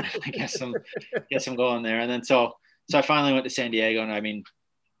like, all right, I guess I'm going there. And then, so I finally went to San Diego, and I mean,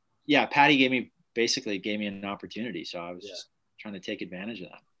 yeah, Patty gave me an opportunity. So I was just trying to take advantage of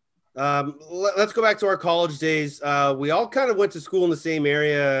that. Let's go back to our college days. We all kind of went to school in the same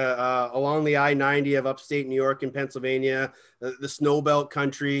area along the I-90 of upstate New York and Pennsylvania, the Snowbelt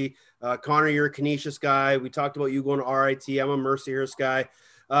country. Connor, you're a Canisius guy. We talked about you going to RIT. I'm a Mercyhurst guy.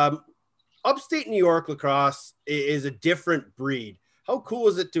 Upstate New York lacrosse is a different breed. How cool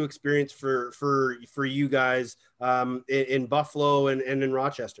is it to experience for you guys in Buffalo and in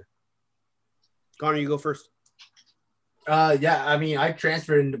Rochester? Connor, you go first. I mean, I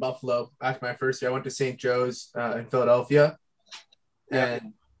transferred into Buffalo after my first year. I went to St. Joe's in Philadelphia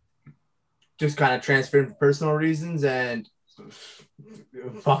and just kind of transferred for personal reasons. And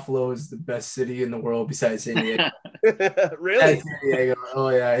Buffalo is the best city in the world besides San Diego. Really? San Diego. Oh,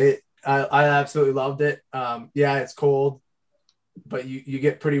 yeah. I absolutely loved it. It's cold, but you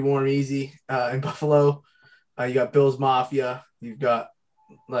get pretty warm easy in Buffalo. You got Bill's Mafia. You've got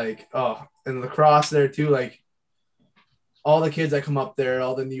and lacrosse there too. Like all the kids that come up there,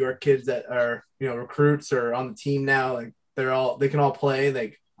 all the New York kids that are recruits or on the team now, like they can all play.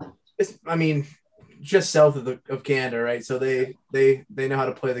 Like just south of Canada, right? So they know how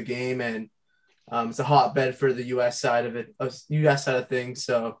to play the game, and it's a hotbed for the U.S. side of things.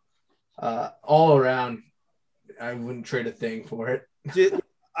 So all around, I wouldn't trade a thing for it.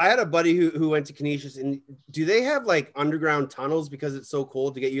 I had a buddy who went to Canisius, and do they have like underground tunnels because it's so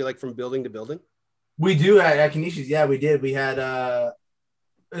cold to get you like from building to building? We do at Canisius. Yeah, we did. We had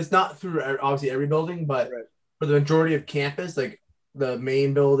it's not through obviously every building, but for the majority of campus, like the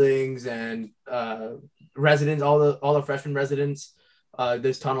main buildings and residents, all the freshman residents,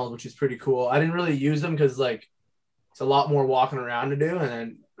 there's tunnels, which is pretty cool. I didn't really use them because like it's a lot more walking around to do, and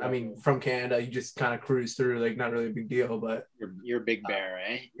then I mean, from Canada, you just kind of cruise through, like not really a big deal, but you're a big bear,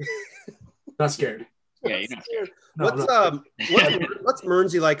 eh? Not scared. Yeah, you're not scared. What's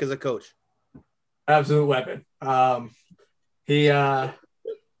Mernsey like as a coach? Absolute weapon. I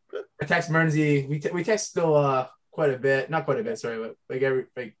text Mernsey. We text still quite a bit, not quite a bit, sorry, but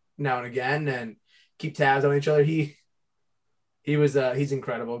like now and again, and keep tabs on each other. He's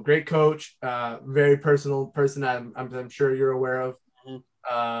incredible, great coach, very personal person. I'm sure you're aware of.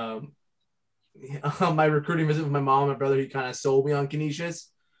 On my recruiting visit with my mom and my brother, he kind of sold me on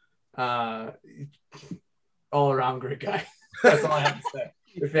Canisius. all around great guy. That's all I have to say.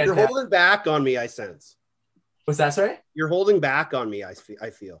 You're holding back on me, I sense. What's that, sorry? You're holding back on me, I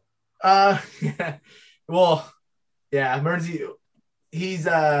feel. Yeah. Well, yeah, Mernsey, he's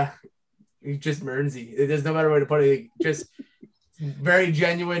just Mernsey. There's no better way to put it. Just very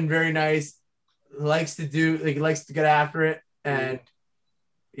genuine, very nice. Likes to get after it, and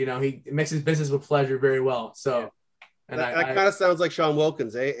he mixes business with pleasure very well. So, and that kind of sounds like Sean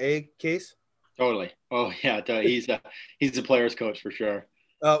Wilkins, Case? Totally. Oh yeah, he's a player's coach for sure.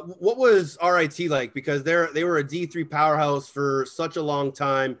 What was RIT like? Because they were a D3 powerhouse for such a long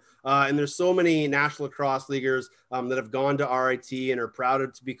time, and there's so many national lacrosse leaguers that have gone to RIT and are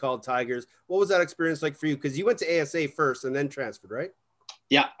proud to be called Tigers. What was that experience like for you? Because you went to ASA first and then transferred, right?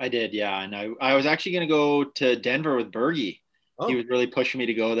 Yeah, I did. Yeah, and I was actually going to go to Denver with Bergie. Oh. He was really pushing me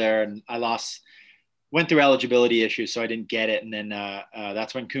to go there, and I went through eligibility issues, so I didn't get it. And then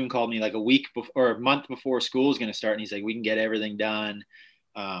that's when Kuhn called me like a month before school was going to start, and he's like, "We can get everything done,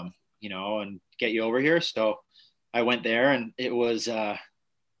 and get you over here." So I went there, and it was a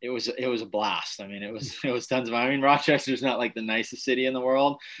blast. I mean, it was tons of fun. I mean, Rochester's not like the nicest city in the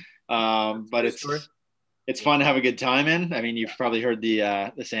world, but it's fun to have a good time in. I mean, you've probably heard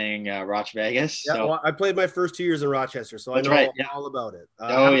the saying Roch Vegas. Yeah, well, I played my first 2 years in Rochester, so I know all about it.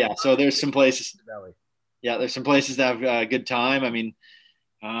 So there's some places. Yeah, there's some places that have a good time. I mean,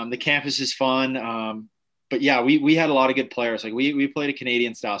 the campus is fun. But yeah, we had a lot of good players. Like we played a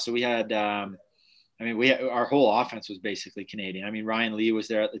Canadian style. So we had, our whole offense was basically Canadian. I mean, Ryan Lee was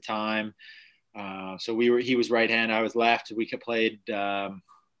there at the time. So he was right hand, I was left. We played,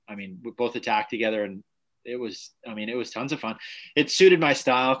 we both attacked together, and it was tons of fun. It suited my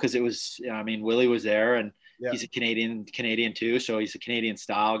style because it was, Willie was there, and he's a Canadian too. So he's a Canadian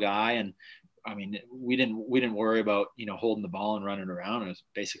style guy. And I mean, we didn't worry about, holding the ball and running around. It was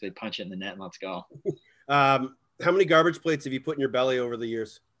basically punch it in the net and let's go. How many garbage plates have you put in your belly over the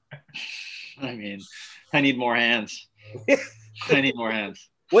years? I mean, I need more hands.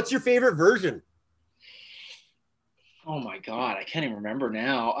 What's your favorite version? Oh my God, I can't even remember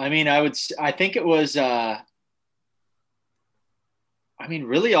now. I mean, I think it was,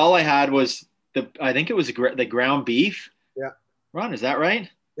 really all I had was the ground beef. Yeah. Ron, is that right?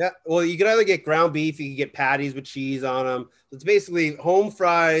 Yeah. Well, you can either get ground beef, you can get patties with cheese on them. It's basically home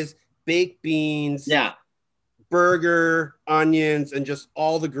fries, baked beans, burger, onions, and just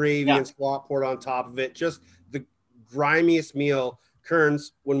all the gravy and slop poured on top of it. Just the grimiest meal.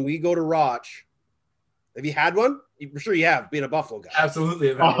 Kearns, when we go to Roch, have you had one? I'm sure you have, being a Buffalo guy.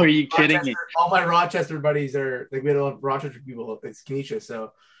 Absolutely. Oh, are you kidding me? All my Rochester buddies are like, we had a lot of Rochester people. It's Kenesha,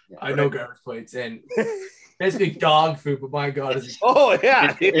 so I know garbage plates and basically dog food. But my God,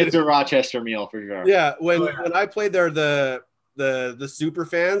 it's a Rochester meal for sure. Yeah, when I played there, the super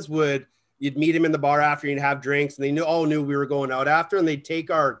fans you'd meet him in the bar after, you'd have drinks, and they knew we were going out after, and they'd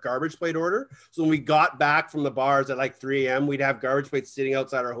take our garbage plate order. So when we got back from the bars at like 3 a.m., we'd have garbage plates sitting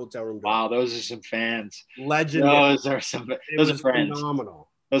outside our hotel room door. Wow, those are some fans. Legendary. Those are friends.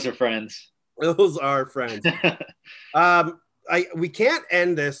 Phenomenal. Those are friends. Those are friends. We can't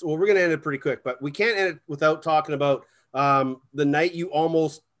end this. Well, we're going to end it pretty quick, but we can't end it without talking about the night you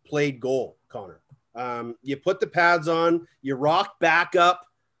almost played goal, Connor. You put the pads on, you rocked back up.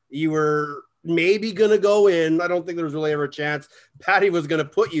 You were maybe going to go in. I don't think there was really ever a chance Patty was going to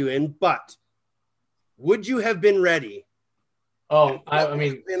put you in, but would you have been ready? Oh,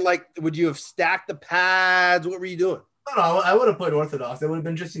 would you have stacked the pads? What were you doing? No, I would have played Orthodox. It would have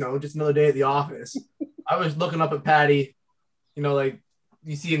been just another day at the office. I was looking up at Patty, like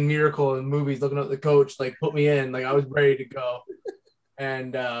you see in Miracle and movies, looking up at the coach, like put me in, like I was ready to go.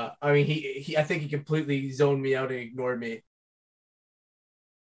 And I think he completely zoned me out and ignored me.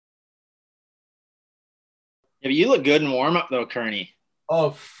 Yeah, but you look good in warm up though, Kearney.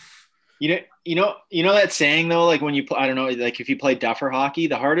 Oh, you know that saying though, like when you I don't know, like if you play duffer hockey,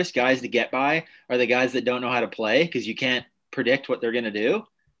 the hardest guys to get by are the guys that don't know how to play because you can't predict what they're gonna do.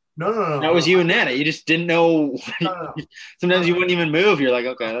 No. That was you and Nana. You just didn't know. No. Sometimes you wouldn't even move. You're like,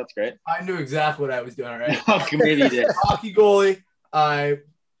 okay, that's great. I knew exactly what I was doing. All right. Maybe you did. Hockey goalie.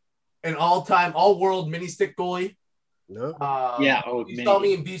 An all-time, all-world mini stick goalie. No. You saw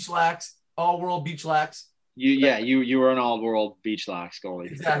me in Beach Lax, all-world Beach Lax. You were an all-world Beach Lax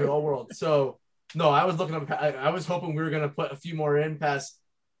goalie. Exactly, all-world. So, no, I was looking up. I was hoping we were going to put a few more in past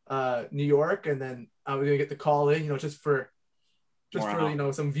New York, and then I was going to get the call in, just for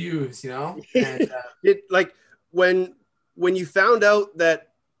some views, And it like when you found out that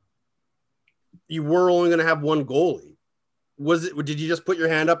you were only going to have one goalie. Did you just put your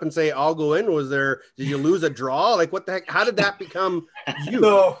hand up and say, I'll go in? Did you lose a draw? Like, what the heck? How did that become you?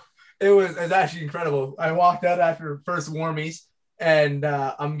 No, It was actually incredible. I walked out after first warmies, and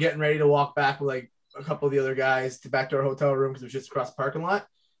I'm getting ready to walk back with like a couple of the other guys back to our hotel room because it was just across the parking lot.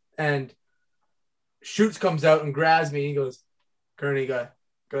 And Shoots comes out and grabs me. And he goes, "Kearney, gotta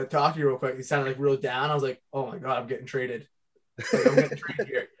talk to you real quick." He sounded like real down. I was like, "Oh my god, I'm getting traded. Like, I'm getting traded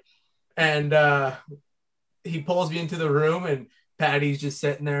here." And he pulls me into the room, and Patty's just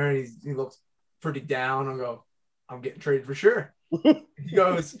sitting there, and he looks pretty down. I go, "I'm getting traded for sure." He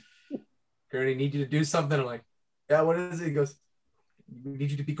goes, "Kearney, need you to do something." I'm like, "Yeah, what is it?" He goes, "We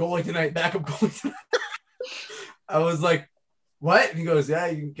need you to be goalie tonight, backup goalie tonight." I was like, "What?" And he goes, "Yeah,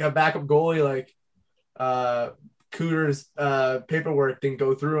 you got backup goalie. Like, Cooter's paperwork didn't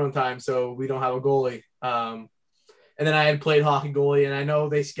go through on time, so we don't have a goalie." And then I had played hockey goalie, and I know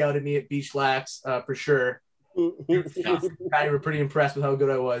they scouted me at Beach Lax for sure. Patty were pretty impressed with how good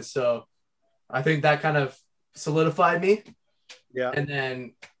I was, so I think that kind of solidified me. Yeah. And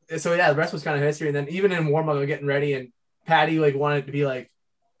then, so yeah, the rest was kind of history. And then even in warm up, I'm getting ready, and Patty like wanted to be like,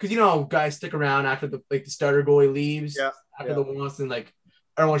 because guys stick around after the starter goalie leaves, after the once, and like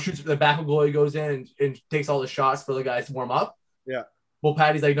everyone shoots, the backup goalie goes in and takes all the shots for the guys to warm up. Yeah. Well,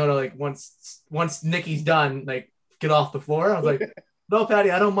 Patty's like, no, like once Nikki's done, like get off the floor. I was like, "No,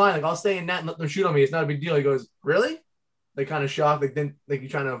 Patty, I don't mind. Like I'll stay in net and let them shoot on me. It's not a big deal." He goes, "Really?" They kind of shocked, like then like you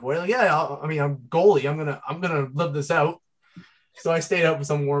trying to avoid it. Like, yeah, I'm goalie. I'm gonna live this out. So I stayed up with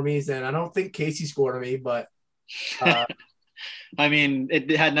some warmies, and I don't think Casey scored on me, but I mean, it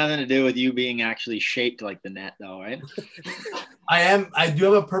had nothing to do with you being actually shaped like the net, though, right? I do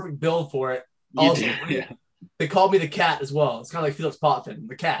have a perfect build for it. You Also, do, yeah. They called me the cat as well. It's kind of like Felix Potvin,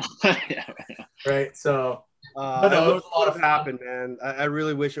 the cat. Yeah. Right. So, I wish it would have happened, man. I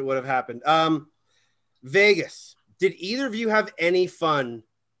really wish it would have happened. Vegas. Did either of you have any fun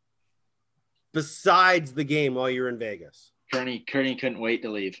besides the game while you were in Vegas? Kearney couldn't wait to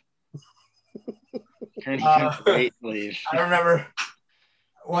leave. Kearney couldn't wait to leave. I remember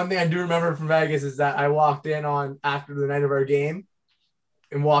one thing I do remember from Vegas is that I walked in on after the night of our game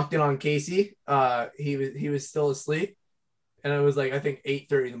and walked in on Casey. He was still asleep, and it was like I think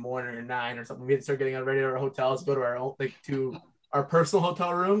 8:30 in the morning or 9 or something. We had to start getting ready to our hotels, go to our own, like to our personal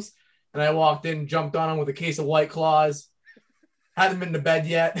hotel rooms. And I walked in, jumped on him with a case of White Claws. Hadn't been to bed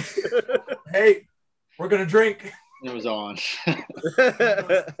yet. "Hey, we're gonna drink." It was on.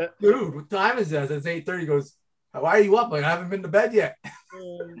 "Dude, what time is this?" It's 8:30. He goes, "Why are you up? Like I haven't been to bed yet."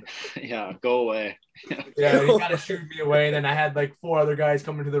 Yeah, go away. Yeah, he kind of shooed me away. Then I had like 4 other guys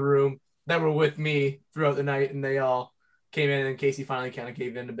come into the room that were with me throughout the night, and they all came in. And Casey finally kind of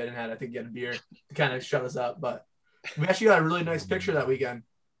gave in a bit and had, I think, get a beer to kind of shut us up. But we actually got a really nice picture that weekend.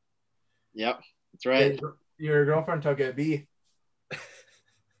 Yep, that's right. Your girlfriend took it, B.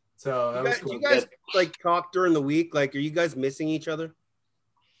 So that was cool. You guys like talk during the week? Like, are you guys missing each other?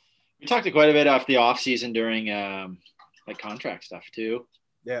 We talked quite a bit after the off season during like contract stuff too.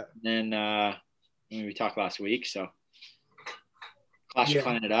 Yeah. And then we talked last week, so Clash of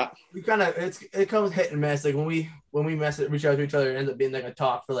cleaning it up. We kind of it comes hit and miss. Like when we reach out to each other, it ends up being like a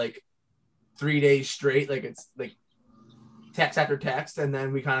talk for like 3 days straight. Like it's like text after text, and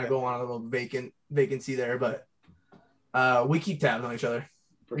then we kind of go on a little vacancy there. But we keep tabs on each other.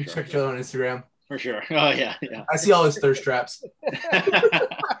 We check each other on Instagram. For sure. Oh yeah. I see all his thirst traps.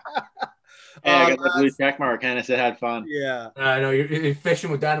 Hey, I got that blue check mark. Hennis said had fun. Yeah. I know you're fishing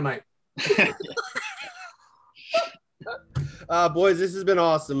with dynamite. Boys, this has been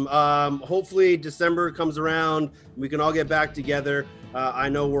awesome. Hopefully December comes around. We can all get back together. I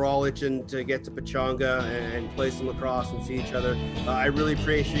know we're all itching to get to Pechanga and play some lacrosse and see each other. I really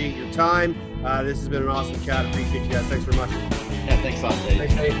appreciate your time. This has been an awesome chat. Appreciate you guys. Thanks very much. Yeah, thanks a lot, Dave.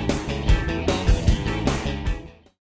 Thanks, Dave.